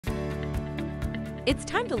It's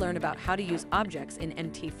time to learn about how to use objects in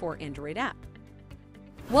MT4 Android app.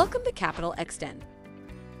 Welcome to Capitalxtend.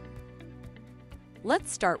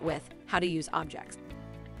 Let's start with how to use objects.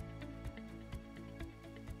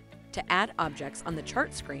 To add objects on the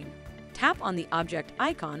chart screen, tap on the object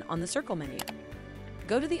icon on the circle menu.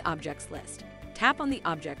 Go to the Objects list. Tap on the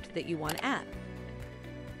object that you want to add.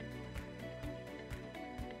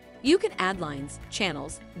 You can add lines,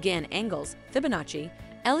 channels, Gann angles, Fibonacci,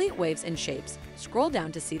 Elliott waves and shapes. Scroll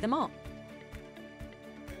down to see them all.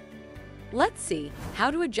 Let's see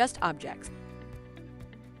how to adjust objects.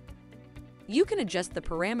 You can adjust the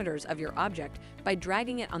parameters of your object by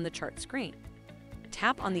dragging it on the chart screen.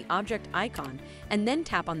 Tap on the object icon and then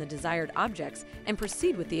tap on the desired objects and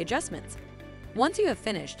proceed with the adjustments. Once you have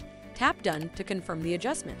finished, tap Done to confirm the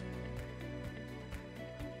adjustment.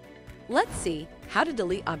 Let's see how to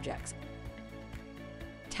delete objects.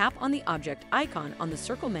 Tap on the object icon on the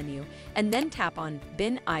circle menu and then tap on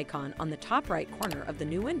Bin icon on the top right corner of the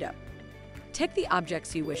new window. Tick the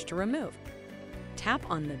objects you wish to remove. Tap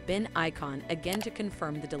on the Bin icon again to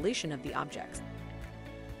confirm the deletion of the objects.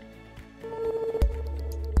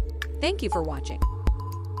 Thank you for watching.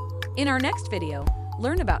 In our next video,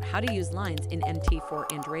 learn about how to use lines in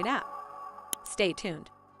MT4 Android app. Stay tuned.